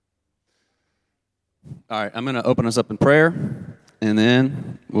All right, I'm going to open us up in prayer, and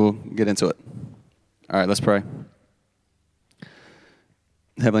then we'll get into it. All right, let's pray.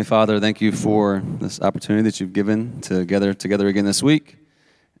 Heavenly Father, thank you for this opportunity that you've given to gather together again this week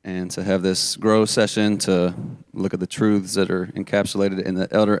and to have this grow session to look at the truths that are encapsulated in the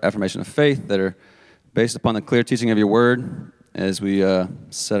elder affirmation of faith that are based upon the clear teaching of your word as we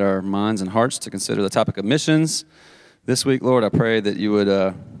set our minds and hearts to consider the topic of missions. This week, Lord, I pray that you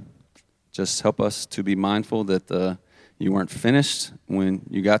would just help us to be mindful that you weren't finished when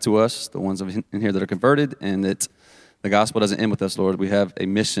you got to us, the ones in here that are converted, and that the gospel doesn't end with us, Lord. We have a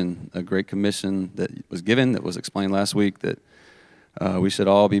mission, a great commission that was given, that was explained last week, that we should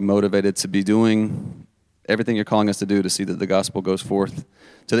all be motivated to be doing everything you're calling us to do to see that the gospel goes forth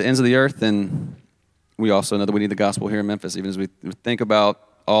to the ends of the earth. And we also know that we need the gospel here in Memphis, even as we think about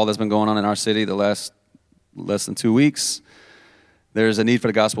all that's been going on in our city the last less than 2 weeks. There's a need for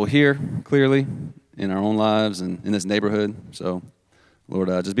the gospel here, clearly, in our own lives and in this neighborhood. So, Lord,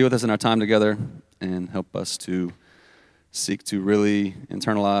 just be with us in our time together and help us to seek to really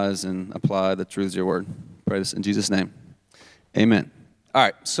internalize and apply the truths of your word. Pray this in Jesus' name. Amen. All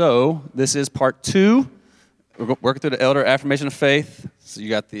right, so this is part 2. We're working through the elder affirmation of faith. So you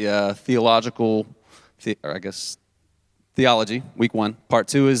got the theology, week 1. Part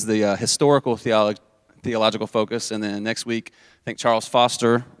 2 is the historical theological focus, and then next week, I think Charles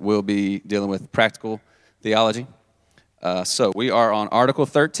Foster will be dealing with practical theology. So we are on Article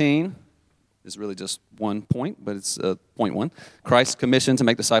 13. It's really just one point, but it's point 1. Christ's commission to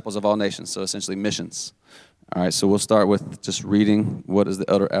make disciples of all nations, so essentially missions. All right, so we'll start with just reading what does the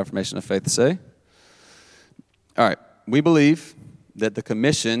elder affirmation of faith say. All right, we believe that the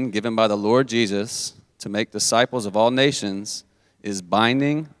commission given by the Lord Jesus to make disciples of all nations is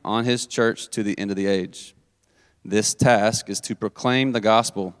binding on his church to the end of the age. This task is to proclaim the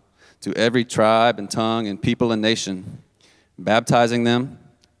gospel to every tribe and tongue and people and nation, baptizing them,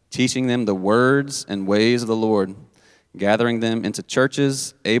 teaching them the words and ways of the Lord, gathering them into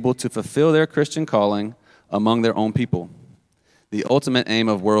churches able to fulfill their Christian calling among their own people. The ultimate aim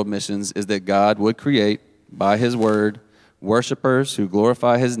of world missions is that God would create, by his word, worshipers who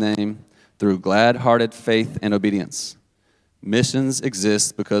glorify his name through glad-hearted faith and obedience. Missions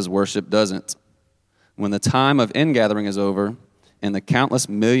exist because worship doesn't. When the time of ingathering is over and the countless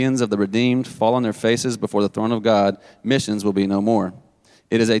millions of the redeemed fall on their faces before the throne of God, missions will be no more.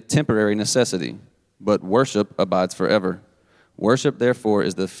 It is a temporary necessity, but worship abides forever. Worship, therefore,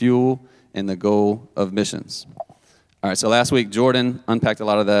 is the fuel and the goal of missions. All right, so last week, Jordan unpacked a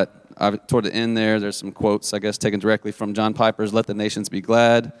lot of that. Toward the end there's some quotes, I guess, taken directly from John Piper's Let the Nations Be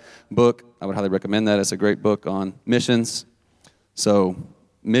Glad book. I would highly recommend that. It's a great book on missions. So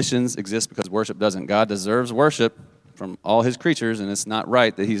missions exist because worship doesn't. God deserves worship from all his creatures, and it's not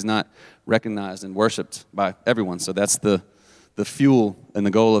right that he's not recognized and worshiped by everyone. So that's the fuel and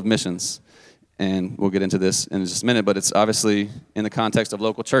the goal of missions. And we'll get into this in just a minute, but it's obviously in the context of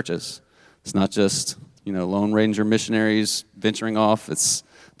local churches. It's not just, Lone Ranger missionaries venturing off. It's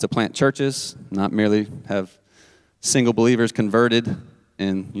to plant churches, not merely have single believers converted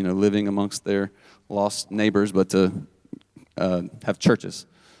and, living amongst their lost neighbors, but to have churches.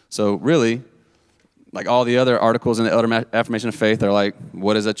 So really, like all the other articles in the elder affirmation of faith are like,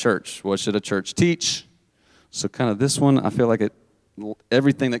 what is a church? What should a church teach? So kind of this one, I feel like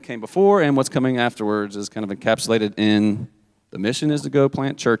everything that came before and what's coming afterwards is kind of encapsulated in the mission is to go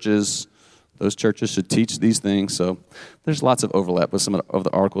plant churches. Those churches should teach these things. So there's lots of overlap with some of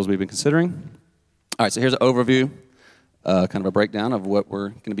the articles we've been considering. All right, so here's an overview, kind of a breakdown of what we're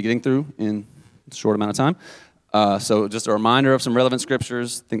going to be getting through in a short amount of time. So just a reminder of some relevant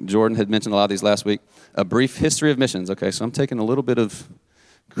scriptures. I think Jordan had mentioned a lot of these last week. A brief history of missions. Okay, so I'm taking a little bit of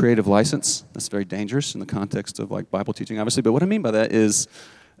creative license. That's very dangerous in the context of like Bible teaching, obviously. But what I mean by that is,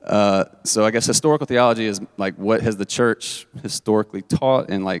 so I guess historical theology is like what has the church historically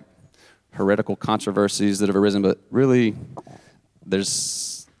taught and like heretical controversies that have arisen. But really,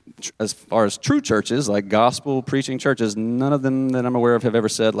 there's, as far as true churches, like gospel preaching churches, none of them that I'm aware of have ever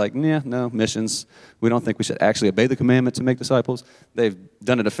said like, no, missions. We don't think we should actually obey the commandment to make disciples. They've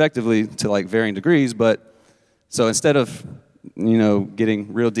done it effectively to like varying degrees. But so instead of,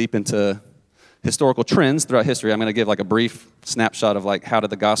 getting real deep into historical trends throughout history, I'm going to give like a brief snapshot of like how did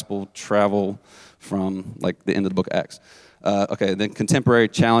the gospel travel from like the end of the book of Acts. Then contemporary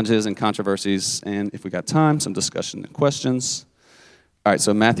challenges and controversies, and if we got time, some discussion and questions. All right,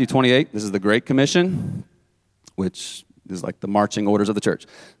 so Matthew 28, this is the Great Commission, which is like the marching orders of the church.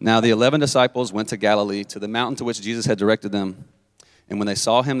 Now the 11 disciples went to Galilee, to the mountain to which Jesus had directed them. And when they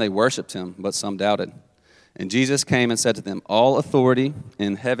saw him, they worshipped him, but some doubted. And Jesus came and said to them, "All authority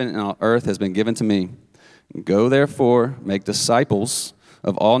in heaven and on earth has been given to me. Go therefore, make disciples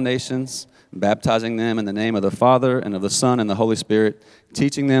of all nations, baptizing them in the name of the Father and of the Son and the Holy Spirit,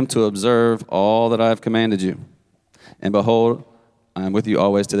 teaching them to observe all that I have commanded you. And behold, I am with you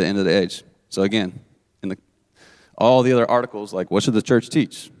always to the end of the age. So again, all the other articles, like what should the church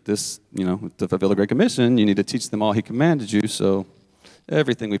teach? This, to fulfill the Great Commission, you need to teach them all he commanded you. So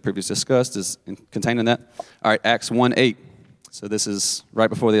everything we previously discussed is contained in that. All right, Acts 1:8. So this is right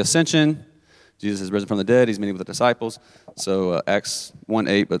before the ascension. Jesus is risen from the dead. He's meeting with the disciples. So Acts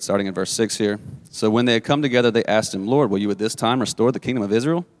 1:8, but starting in verse 6 here. So when they had come together, they asked him, Lord, will you at this time restore the kingdom of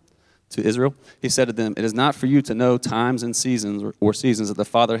Israel? To Israel? He said to them, it is not for you to know times and seasons or seasons that the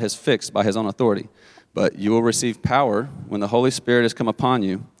Father has fixed by his own authority. But you will receive power when the Holy Spirit has come upon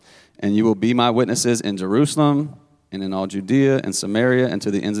you, and you will be my witnesses in Jerusalem and in all Judea and Samaria and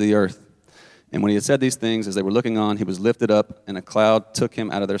to the ends of the earth. And when he had said these things, as they were looking on, he was lifted up, and a cloud took him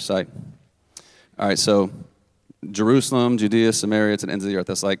out of their sight. All right, so Jerusalem, Judea, Samaria, to the ends of the earth.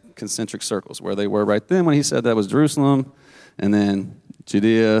 That's like concentric circles. Where they were right then when he said that was Jerusalem, and then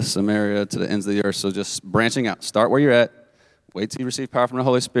Judea, Samaria, to the ends of the earth. So just branching out. Start where you're at. Wait till you receive power from the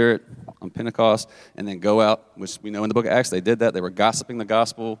Holy Spirit on Pentecost, and then go out, which we know in the book of Acts, they did that. They were gossiping the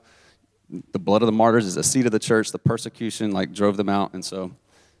gospel. The blood of the martyrs is the seed of the church. The persecution, drove them out. And so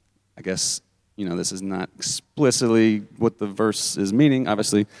I guess, this is not explicitly what the verse is meaning,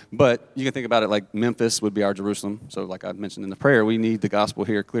 obviously, but you can think about it like Memphis would be our Jerusalem. So like I mentioned in the prayer, we need the gospel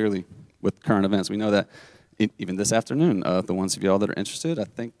here clearly with current events. We know that. Even this afternoon, the ones of y'all that are interested, I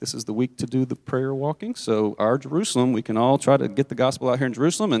think this is the week to do the prayer walking. So our Jerusalem, we can all try to get the gospel out here in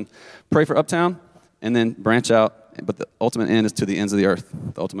Jerusalem and pray for Uptown and then branch out. But the ultimate end is to the ends of the earth,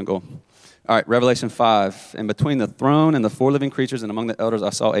 the ultimate goal. All right, Revelation 5. And between the throne and the four living creatures and among the elders,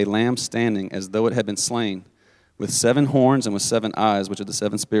 I saw a lamb standing as though it had been slain, with 7 horns and with 7 eyes, which are the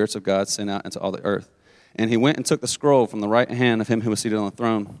 7 spirits of God sent out into all the earth. And he went and took the scroll from the right hand of him who was seated on the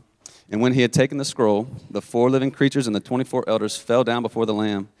throne. And when he had taken the scroll, the 4 living creatures and the 24 elders fell down before the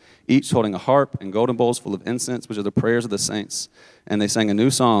Lamb, each holding a harp and golden bowls full of incense, which are the prayers of the saints. And they sang a new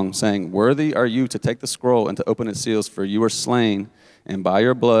song, saying, Worthy are you to take the scroll and to open its seals, for you were slain, and by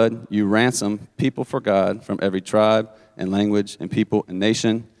your blood you ransomed people for God from every tribe and language and people and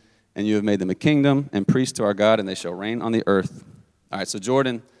nation. And you have made them a kingdom and priests to our God, and they shall reign on the earth. All right, so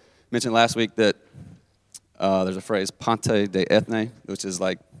Jordan mentioned last week that there's a phrase, Ponte de Ethne, which is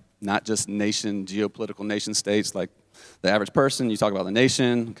like not just geopolitical nation states, like the average person. You talk about the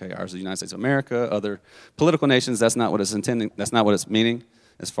nation. Okay, ours is the United States of America. Other political nations, that's not what it's intending. That's not what it's meaning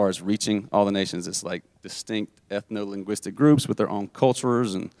as far as reaching all the nations. It's like distinct ethno-linguistic groups with their own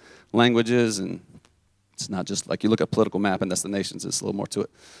cultures and languages. And it's not just like you look at a political map and that's the nations. It's a little more to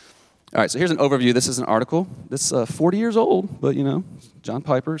it. All right, so here's an overview. This is an article that's 40 years old, but John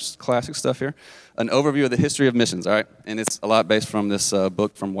Piper's classic stuff here. An overview of the history of missions, all right? And it's a lot based from this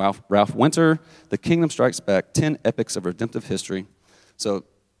book from Ralph Winter, The Kingdom Strikes Back, 10 Epics of Redemptive History. So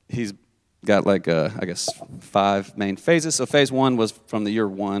he's got 5 main phases. So phase 1 was from the year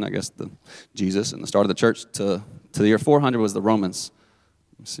 1, I guess, the Jesus and the start of the church, to the year 400 was the Romans.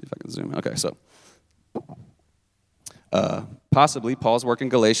 Let me see if I can zoom in. Okay, so possibly Paul's work in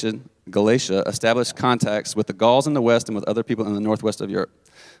Galatia established contacts with the Gauls in the west and with other people in the northwest of Europe.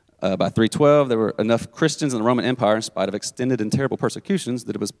 By 312, there were enough Christians in the Roman Empire, in spite of extended and terrible persecutions,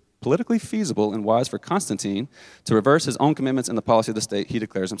 that it was politically feasible and wise for Constantine to reverse his own commitments in the policy of the state. He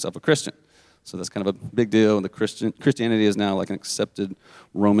declares himself a Christian. So that's kind of a big deal. Christianity is now like an accepted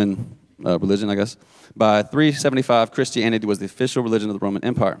Roman religion, I guess. By 375, Christianity was the official religion of the Roman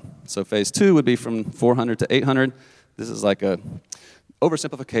Empire. So phase 2 would be from 400 to 800. This is like a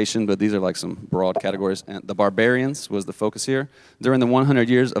oversimplification, but these are like some broad categories. And the barbarians was the focus here. During the 100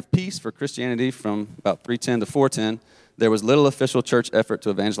 years of peace for Christianity from about 310 to 410, there was little official church effort to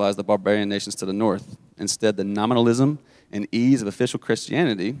evangelize the barbarian nations to the north. Instead, the nominalism and ease of official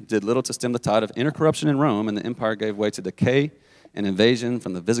Christianity did little to stem the tide of inner corruption in Rome, and the empire gave way to decay and invasion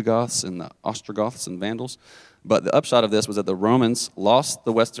from the Visigoths and the Ostrogoths and Vandals. But the upshot of this was that the Romans lost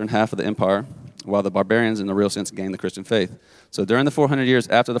the western half of the empire, while the barbarians, in the real sense, gained the Christian faith. So during the 400 years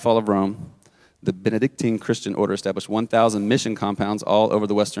after the fall of Rome, the Benedictine Christian order established 1,000 mission compounds all over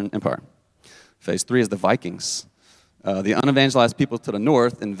the Western Empire. Phase 3 is the Vikings. The unevangelized people to the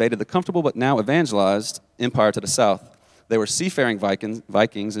north invaded the comfortable but now evangelized empire to the south. They were seafaring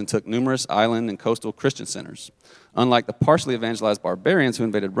Vikings and took numerous island and coastal Christian centers. Unlike the partially evangelized barbarians who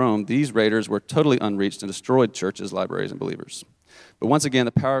invaded Rome, these raiders were totally unreached and destroyed churches, libraries, and believers. But once again,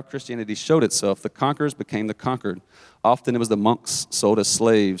 the power of Christianity showed itself. The conquerors became the conquered. Often it was the monks sold as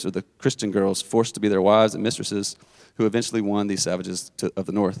slaves or the Christian girls forced to be their wives and mistresses who eventually won these savages of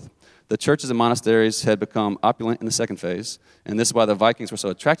the north. The churches and monasteries had become opulent in the second phase, and this is why the Vikings were so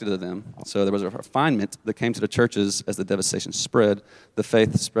attracted to them. So there was a refinement that came to the churches as the devastation spread. The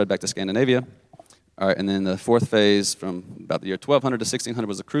faith spread back to Scandinavia. All right, and then the fourth phase from about the year 1200 to 1600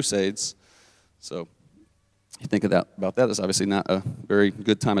 was the Crusades. So you think about that, that's obviously not a very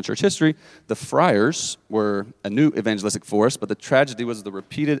good time in church history. The friars were a new evangelistic force, but the tragedy was the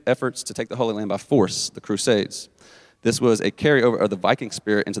repeated efforts to take the Holy Land by force, the Crusades. This was a carryover of the Viking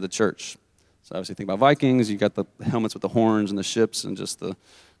spirit into the church. So obviously think about Vikings, you got the helmets with the horns and the ships and just the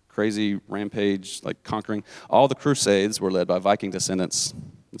crazy rampage, like conquering. All the Crusades were led by Viking descendants.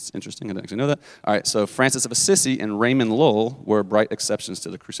 It's interesting, I didn't actually know that. All right, so Francis of Assisi and Raymond Lull were bright exceptions to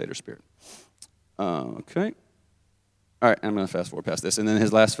the Crusader spirit. Okay. All right, I'm going to fast forward past this. And then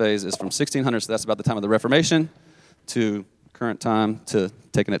his last phase is from 1600, so that's about the time of the Reformation, to current time, to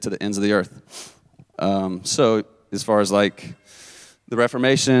taking it to the ends of the earth. So as far as like the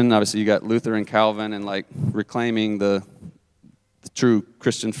Reformation, obviously you got Luther and Calvin and like reclaiming the true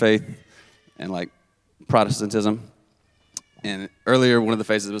Christian faith and like Protestantism. And earlier, one of the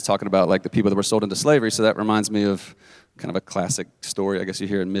phases was talking about like the people that were sold into slavery. So that reminds me of kind of a classic story, I guess you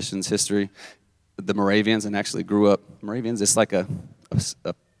hear in missions history. The Moravians, and actually grew up. Moravians, it's like a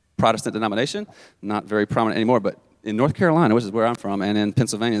Protestant denomination, not very prominent anymore. But in North Carolina, which is where I'm from, and in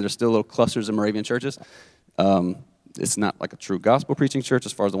Pennsylvania, there's still little clusters of Moravian churches. It's not like a true gospel preaching church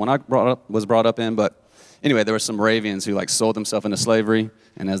as far as the one I was brought up in. But anyway, there were some Moravians who like sold themselves into slavery,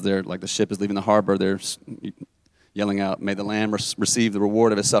 and as they're like the ship is leaving the harbor, they're yelling out, "May the Lamb receive the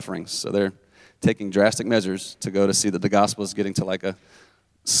reward of his sufferings." So they're taking drastic measures to go to see that the gospel is getting to like a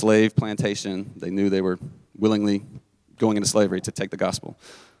slave plantation. They knew they were willingly going into slavery to take the gospel.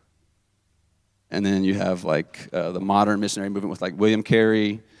 And then you have like the modern missionary movement with like William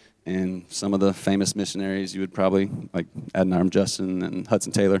Carey and some of the famous missionaries you would probably like Adoniram Judson and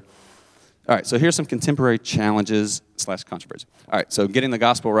Hudson Taylor. All right, so here's some contemporary challenges / controversy. All right, so getting the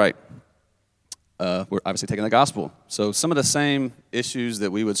gospel right. We're obviously taking the gospel. So some of the same issues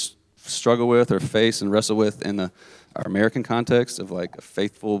that we would struggle with or face and wrestle with in our American context of like a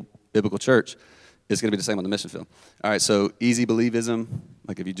faithful biblical church is going to be the same on the mission field. All right, so easy believism,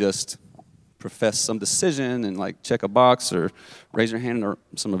 like if you just profess some decision and like check a box or raise your hand or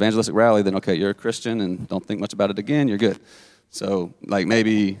some evangelistic rally, then okay, you're a Christian and don't think much about it again, you're good. So like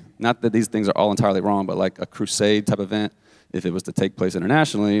maybe, not that these things are all entirely wrong, but like a crusade type event, if it was to take place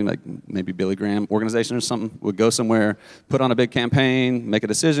internationally, like maybe Billy Graham organization or something would go somewhere, put on a big campaign, make a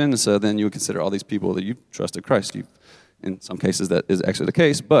decision, so then you would consider all these people that you trusted Christ. In some cases that is actually the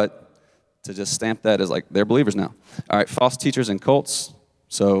case, but to just stamp that as like they're believers now. All right, false teachers and cults.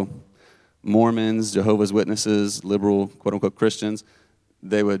 So Mormons, Jehovah's Witnesses, liberal, quote-unquote Christians,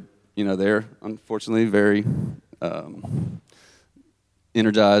 they would, they're unfortunately very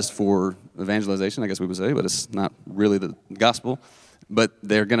energized for evangelization, I guess we would say, but it's not really the gospel. But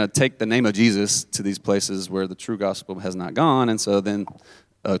they're going to take the name of Jesus to these places where the true gospel has not gone, and so then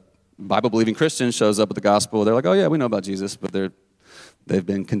a Bible-believing Christian shows up with the gospel. They're like, oh yeah, we know about Jesus, but they've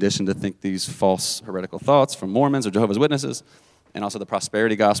been conditioned to think these false heretical thoughts from Mormons or Jehovah's Witnesses, and also the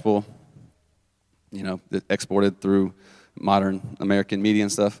prosperity gospel, that exported through modern American media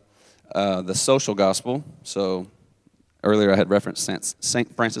and stuff. The social gospel, so earlier I had referenced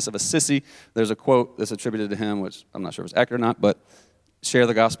St. Francis of Assisi. There's a quote that's attributed to him, which I'm not sure if it's accurate or not, but share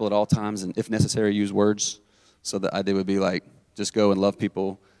the gospel at all times, and if necessary, use words. So the idea would be like, just go and love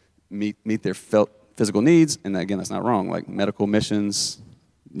people, meet their felt physical needs, and again, that's not wrong. Like medical missions,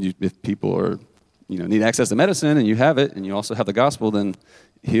 if people are, need access to medicine, and you have it, and you also have the gospel, then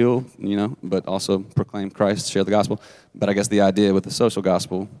heal, but also proclaim Christ, share the gospel. But I guess the idea with the social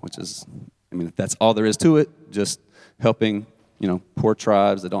gospel, which is, if that's all there is to it, just helping, poor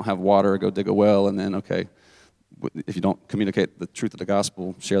tribes that don't have water, go dig a well, and then, okay, if you don't communicate the truth of the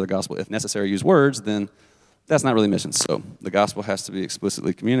gospel, share the gospel, if necessary, use words, then that's not really missions. So the gospel has to be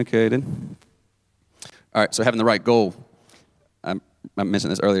explicitly communicated. All right, so having the right goal. I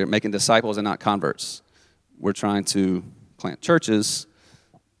mentioned this earlier, making disciples and not converts. We're trying to plant churches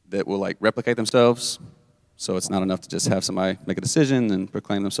that will like replicate themselves. So it's not enough to just have somebody make a decision and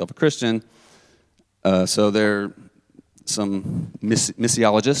proclaim themselves a Christian. So some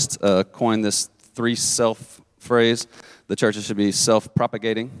missiologists coined this 3-self phrase. The churches should be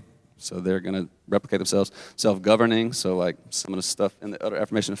self-propagating. So they're going to replicate themselves. Self-governing, so like some of the stuff in the other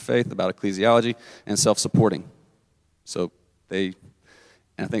affirmation of faith about ecclesiology, and self-supporting. So and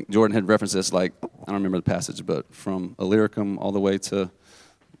I think Jordan had referenced this, like, I don't remember the passage, but from Illyricum all the way to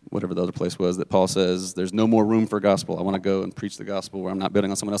whatever the other place was that Paul says, there's no more room for gospel. I want to go and preach the gospel where I'm not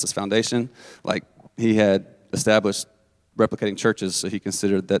building on someone else's foundation. Like, he had established replicating churches, so he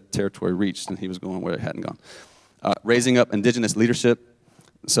considered that territory reached, and he was going where it hadn't gone. Raising up indigenous leadership.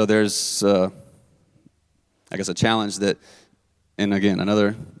 So there's, I guess, a challenge that, and again,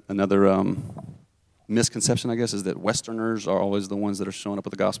 another misconception, I guess, is that Westerners are always the ones that are showing up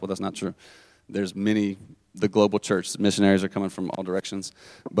with the gospel. That's not true. There's the global church, missionaries are coming from all directions.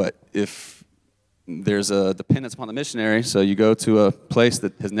 But if there's a dependence upon the missionary, so you go to a place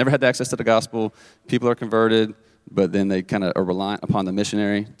that has never had access to the gospel, people are converted, but then they kind of are reliant upon the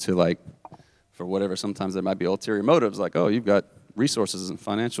missionary to, like, for whatever, sometimes there might be ulterior motives, like, oh, you've got resources and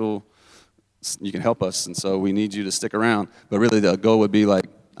financial, you can help us, and so we need you to stick around. But really the goal would be like,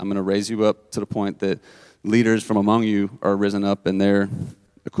 I'm going to raise you up to the point that leaders from among you are risen up and they're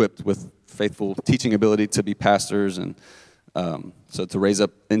equipped with faithful teaching ability to be pastors. And so to raise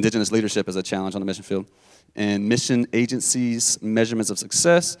up indigenous leadership is a challenge on the mission field. And mission agencies' measurements of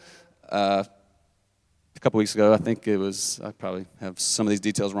success. A couple weeks ago, I think it was, I probably have some of these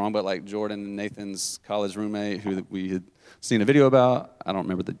details wrong, but like Jordan and Nathan's college roommate who we had seen a video about, I don't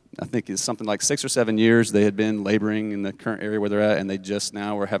remember, I think it's something like 6 or 7 years they had been laboring in the current area where they're at, and they just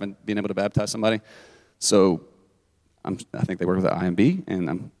now were being able to baptize somebody. So I think they work with the IMB,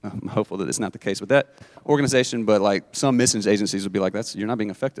 and I'm hopeful that it's not the case with that organization, but like some missions agencies would be like, you're not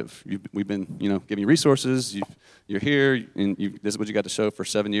being effective. We've been, giving you resources, you're here, and this is what you got to show for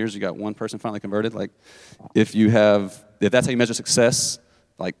 7 years. You got one person finally converted. Like, if that's how you measure success,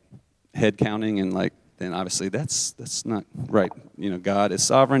 like head counting, and like, then obviously that's not right. God is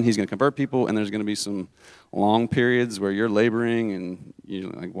sovereign. He's going to convert people, and there's going to be some long periods where you're laboring,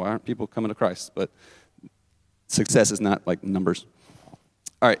 and like, why aren't people coming to Christ? But success is not like numbers.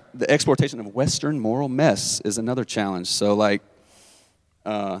 All right, the exportation of Western moral mess is another challenge. So like,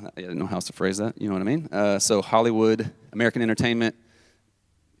 I didn't know how else to phrase that. You know what I mean? So Hollywood, American entertainment,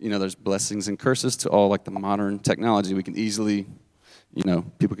 there's blessings and curses to all like the modern technology. We can easily,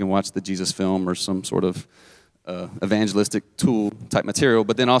 people can watch the Jesus film or some sort of evangelistic tool type material.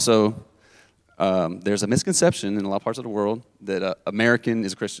 But then also, there's a misconception in a lot of parts of the world that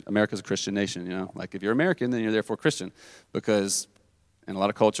America's a Christian nation. Like if you're American, then you're therefore Christian, because in a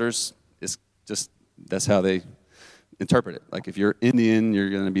lot of cultures, it's just that's how they interpret it. Like if you're Indian, you're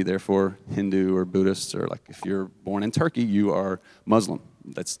going to be therefore Hindu or Buddhist, or like if you're born in Turkey, you are Muslim.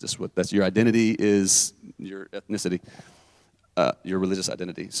 That's your identity is your ethnicity, your religious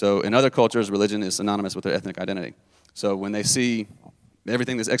identity. So in other cultures, religion is synonymous with their ethnic identity. So when they see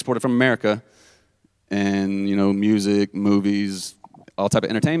everything that's exported from America, and music, movies, all type of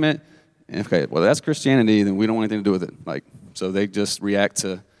entertainment, okay, well that's Christianity, then we don't want anything to do with it. Like, so they just react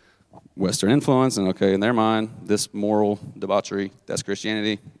to Western influence, and okay, in their mind, this moral debauchery, that's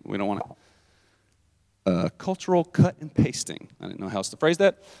Christianity. We don't want it. Cultural cut and pasting. I didn't know how else to phrase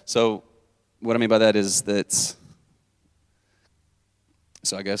that. So what I mean by that is that,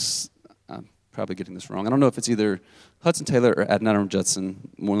 so I guess I'm probably getting this wrong. I don't know if it's either Hudson Taylor or Adoniram Judson,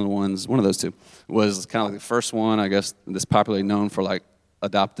 one of those two, was kind of like the first one, I guess, that's popularly known for like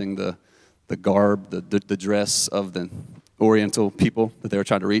adopting the garb, the dress of the Oriental people that they were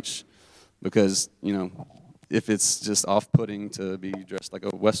trying to reach. Because, if it's just off-putting to be dressed like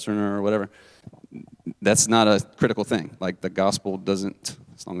a Westerner or whatever, that's not a critical thing. Like the gospel doesn't,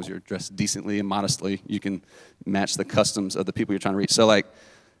 as long as you're dressed decently and modestly, you can match the customs of the people you're trying to reach. So like,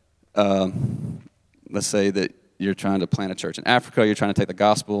 let's say that you're trying to plant a church in Africa, you're trying to take the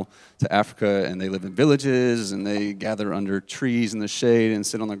gospel to Africa, and they live in villages, and they gather under trees in the shade and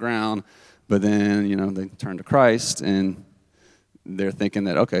sit on the ground, but then, they turn to Christ, and they're thinking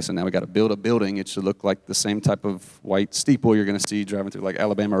that, okay, so now we got to build a building. It should look like the same type of white steeple you're going to see driving through like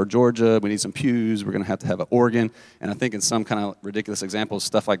Alabama or Georgia. We need some pews. We're going to have an organ. And I think in some kind of ridiculous examples,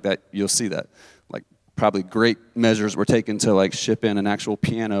 stuff like that, you'll see that. Like probably great measures were taken to like ship in an actual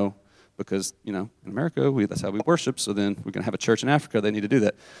piano because, in America, that's how we worship. So then we're going to have a church in Africa. They need to do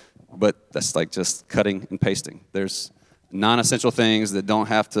that. But that's like just cutting and pasting. There's non-essential things that don't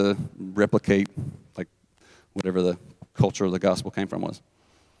have to replicate like whatever the culture of the gospel came from was.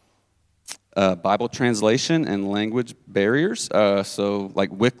 Bible translation and language barriers. So like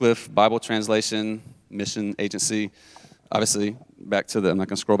Wycliffe, Bible translation, mission agency. Obviously, I'm not going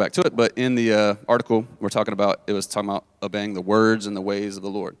to scroll back to it, but in the article it was talking about obeying the words and the ways of the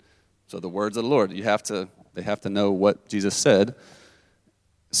Lord. So the words of the Lord, they have to know what Jesus said.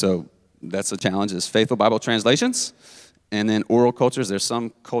 So that's a challenge, is faithful Bible translations. And then oral cultures, there's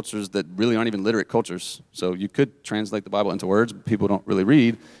some cultures that really aren't even literate cultures. So you could translate the Bible into words, but people don't really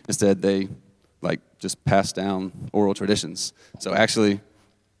read. Instead, they like just pass down oral traditions. So actually,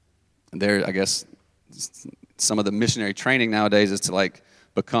 I guess some of the missionary training nowadays is to like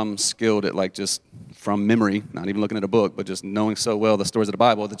become skilled at like just from memory, not even looking at a book, but just knowing so well the stories of the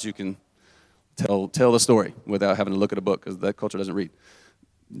Bible that you can tell the story without having to look at a book, because that culture doesn't read.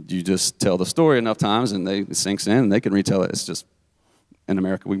 You just tell the story enough times and it sinks in and they can retell it. It's just, in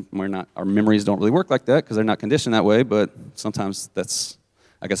America, we're not, our memories don't really work like that because they're not conditioned that way, but sometimes that's,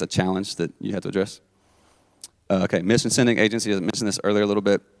 I guess, a challenge that you have to address. Okay, mission sending agencies, I mentioned this earlier a little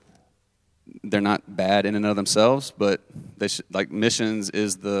bit. They're not bad in and of themselves, but they should, like, missions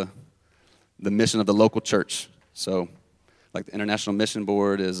is the mission of the local church. So, like, the International Mission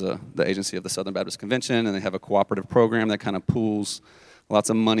Board is the agency of the Southern Baptist Convention, and they have a cooperative program that kind of pools lots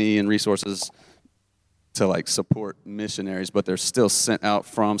of money and resources to, like, support missionaries, but they're still sent out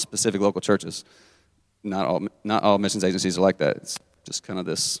from specific local churches. Not all missions agencies are like that. It's just kind of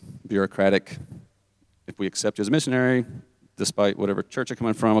this bureaucratic, if we accept you as a missionary, despite whatever church you're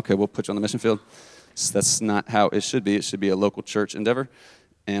coming from, okay, we'll put you on the mission field. So that's not how it should be. It should be a local church endeavor.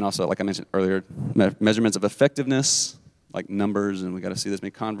 And also, like I mentioned earlier, measurements of effectiveness, like numbers, and we got to see this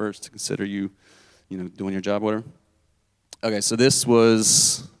many converts to consider you doing your job, whatever. Okay, so this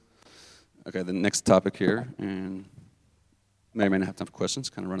was, the next topic here, and may or may not have time for questions,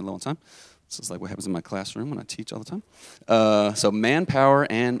 kind of running low on time. This is like what happens in my classroom when I teach all the time. So manpower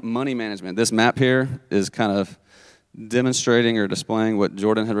and money management. This map here is kind of demonstrating or displaying what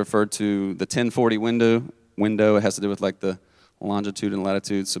Jordan had referred to, the 1040 window. It has to do with like the longitude and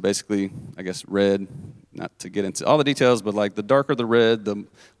latitude. So basically, I guess red, not to get into all the details, but like the darker the red, the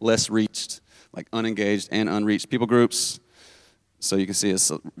less reached, like unengaged and unreached people groups. So you can see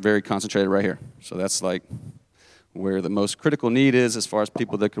it's very concentrated right here. So that's like where the most critical need is as far as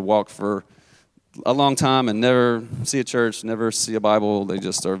people that could walk for a long time and never see a church, never see a Bible. They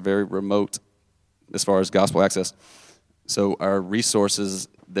just are very remote as far as gospel access. So our resources,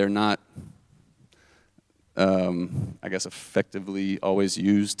 they're not, effectively always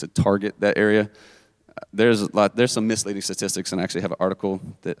used to target that area. There's some misleading statistics, and I actually have an article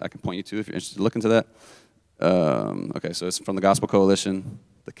that I can point you to if you're interested to look into that. So it's from the Gospel Coalition,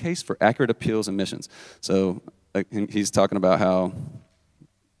 The Case for Accurate Appeals and Missions. So he's talking about how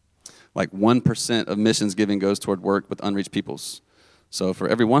like 1% of missions giving goes toward work with unreached peoples. So for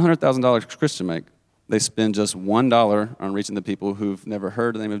every $100,000 Christian make, they spend just $1 on reaching the people who've never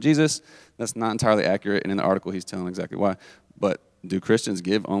heard the name of Jesus. That's not entirely accurate, and in the article he's telling exactly why. But do Christians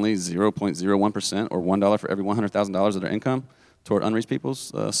give only 0.01% or $1 for every $100,000 of their income toward unreached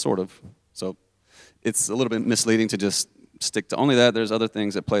peoples? Sort of. So it's a little bit misleading to just stick to only that. There's other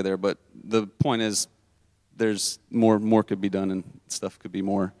things at play there, but the point is there's more could be done, and stuff could be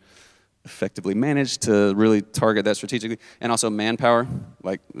more effectively managed to really target that strategically. And also manpower,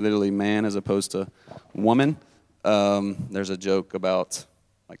 like literally man as opposed to woman. There's a joke about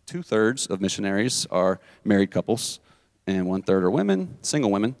like 2/3 of missionaries are married couples, and 1/3 are women, single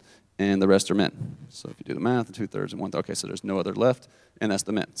women, and the rest are men. So if you do the math, the 2/3 and 1/3, okay, so there's no other left, and that's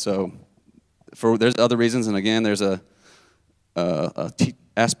the men. So there's other reasons, and again, there's a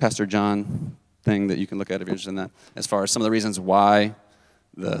Ask Pastor John thing that you can look at if you're interested in that, as far as some of the reasons why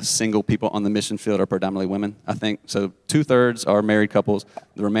the single people on the mission field are predominantly women. I think so. 2/3 are married couples.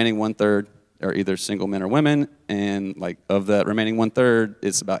 The remaining 1/3 are either single men or women, and like of that remaining 1/3,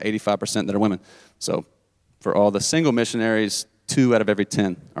 it's about 85% that are women. So for all the single missionaries, 2 out of every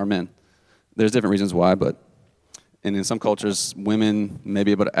 10 are men. There's different reasons why, and in some cultures, women may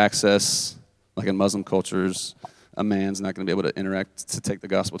be able to access, like in Muslim cultures, a man's not going to be able to interact to take the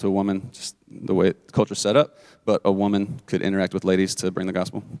gospel to a woman, just the way the culture's set up, but a woman could interact with ladies to bring the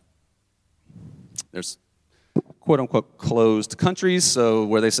gospel. There's quote-unquote closed countries, so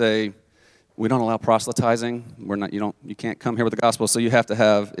where they say, we don't allow proselytizing, you can't come here with the gospel, so you have to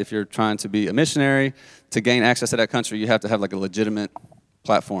have, if you're trying to be a missionary, to gain access to that country, you have to have like a legitimate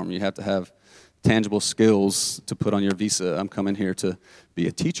platform. You have to have tangible skills to put on your visa. I'm coming here to be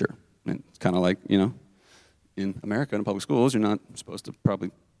a teacher. And it's kind of like, in America, in public schools, you're not supposed to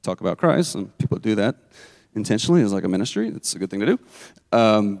probably talk about Christ, and people do that intentionally as like a ministry. It's a good thing to do.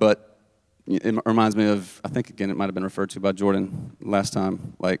 But it reminds me of, I think, again, it might have been referred to by Jordan last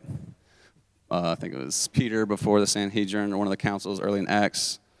time, like, I think it was Peter before the Sanhedrin or one of the councils early in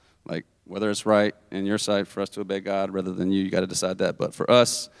Acts, like, whether it's right in your sight for us to obey God rather than you got to decide that. But for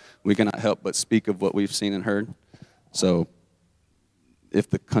us, we cannot help but speak of what we've seen and heard. So if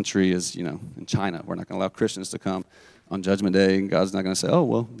the country is, in China, we're not going to allow Christians to come on Judgment Day, and God's not going to say, oh,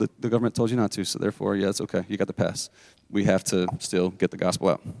 well, the government told you not to, so therefore, yeah, it's okay. You got the pass. We have to still get the gospel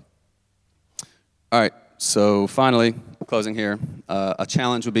out. All right, so finally, closing here, a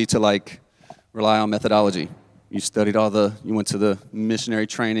challenge would be to, rely on methodology. You you went to the missionary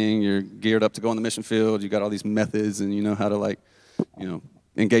training, you're geared up to go on the mission field, you got all these methods, and you know how to,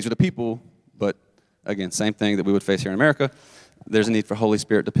 engage with the people, but again, same thing that we would face here in America. There's a need for Holy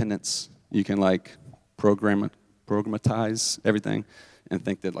Spirit dependence. You can like programatize everything and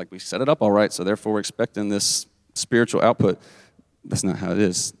think that like we set it up all right, so therefore we're expecting this spiritual output. That's not how it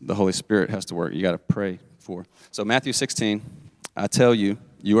is. The Holy Spirit has to work. You got to pray for. So Matthew 16, I tell you,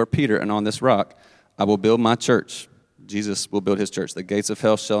 you are Peter, and on this rock I will build my church. Jesus will build his church. The gates of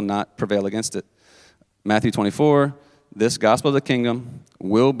hell shall not prevail against it. Matthew 24, this gospel of the kingdom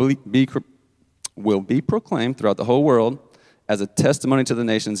will be proclaimed throughout the whole world as a testimony to the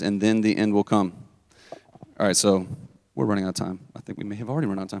nations, and then the end will come. All right, so we're running out of time. I think we may have already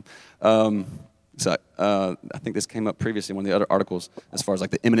run out of time. I think this came up previously in one of the other articles as far as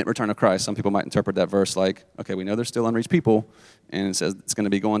like the imminent return of Christ. Some people might interpret that verse like, okay, we know there's still unreached people, and it says it's going to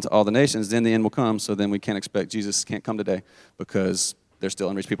be going to all the nations, then the end will come, so then we can't expect Jesus can't come today because there's still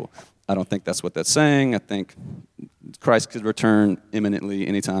unreached people. I don't think that's what that's saying. I think Christ could return imminently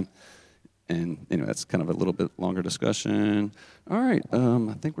anytime. And anyway, that's kind of a little bit longer discussion. All right,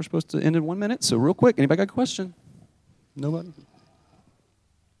 I think we're supposed to end in 1 minute, so real quick, anybody got a question? Nobody?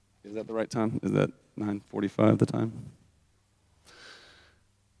 Is that the right time? Is that 9:45 the time?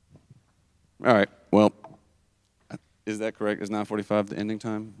 All right, well, is that correct? Is 9:45 the ending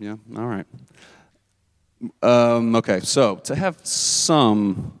time? Yeah, all right. Okay, so to have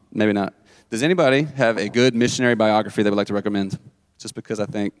some, maybe not. Does anybody have a good missionary biography they would like to recommend? Just because I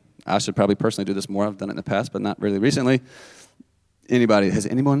think I should probably personally do this more. I've done it in the past, but not really recently. Has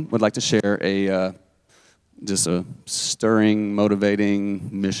anyone would like to share just a stirring, motivating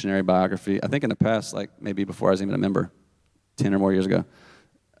missionary biography? I think in the past, like maybe before I was even a member, 10 or more years ago,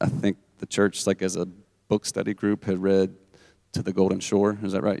 I think the church, like as a book study group, had read To the Golden Shore.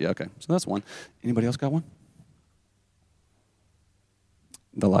 Is that right? Yeah, okay. So that's one. Anybody else got one?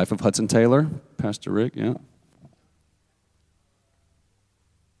 The Life of Hudson Taylor, Pastor Rick, yeah.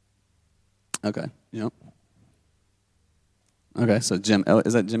 Okay, yep. Okay, so Jim Elliott,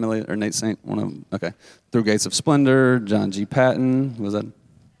 is that Jim Elliott or Nate Saint? One of them. Okay. Through Gates of Splendor, John G. Patton, was that?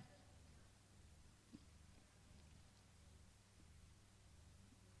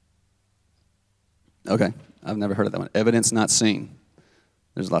 Okay, I've never heard of that one. Evidence Not Seen.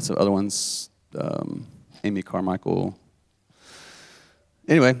 There's lots of other ones. Amy Carmichael.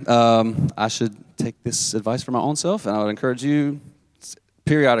 Anyway, I should take this advice for my own self, and I would encourage you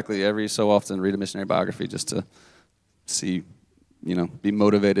periodically, every so often, read a missionary biography just to see, be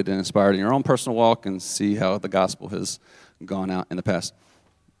motivated and inspired in your own personal walk and see how the gospel has gone out in the past.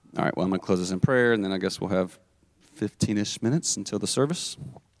 All right, well, I'm going to close this in prayer, and then I guess we'll have 15-ish minutes until the service.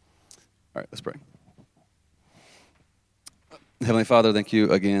 All right, let's pray. Heavenly Father, thank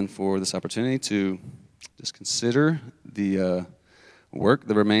you again for this opportunity to just consider the work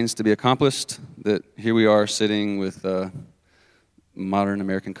that remains to be accomplished, that here we are sitting with modern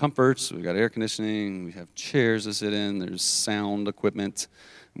American comforts. We've got air conditioning. We have chairs to sit in. There's sound equipment.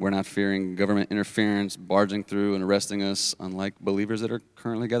 We're not fearing government interference barging through and arresting us, unlike believers that are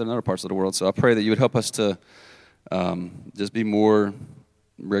currently gathered in other parts of the world. So I pray that you would help us to just be more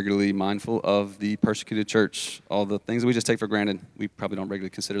regularly mindful of the persecuted church, all the things that we just take for granted. We probably don't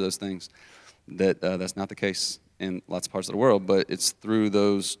regularly consider those things. That's not the case in lots of parts of the world, but it's through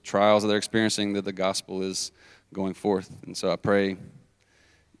those trials that they're experiencing that the gospel is going forth. And so I pray,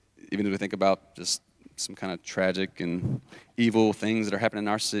 even as we think about just some kind of tragic and evil things that are happening in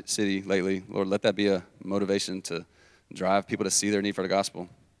our city lately, Lord, let that be a motivation to drive people to see their need for the gospel,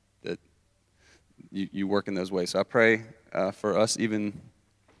 that you work in those ways. So I pray for us even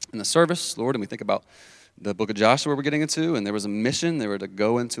in the service, Lord, and we think about the book of Joshua we're getting into, and there was a mission. They were to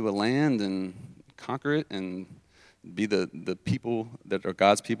go into a land and conquer it and be the people that are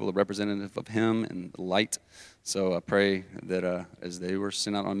God's people, the representative of him and the light. So I pray that as they were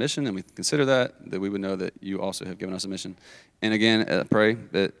sent out on a mission, and we consider that we would know that you also have given us a mission. And again, I pray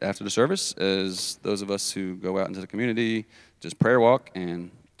that after the service, as those of us who go out into the community, just prayer walk, and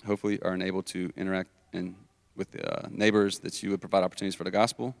hopefully are enabled to interact with neighbors, that you would provide opportunities for the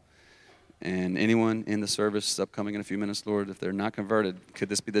gospel. And anyone in the service upcoming in a few minutes, Lord, if they're not converted, could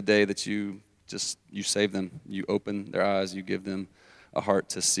this be the day that you save them, you open their eyes, you give them a heart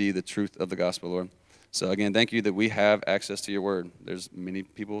to see the truth of the gospel, Lord. So again, thank you that we have access to your word. There's many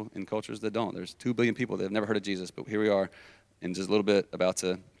people in cultures that don't. There's 2 billion people that have never heard of Jesus, but here we are in just a little bit about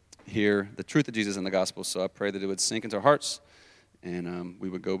to hear the truth of Jesus in the gospel. So I pray that it would sink into our hearts, and we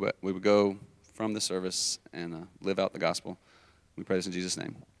would go from the service and live out the gospel. We pray this in Jesus'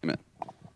 name. Amen.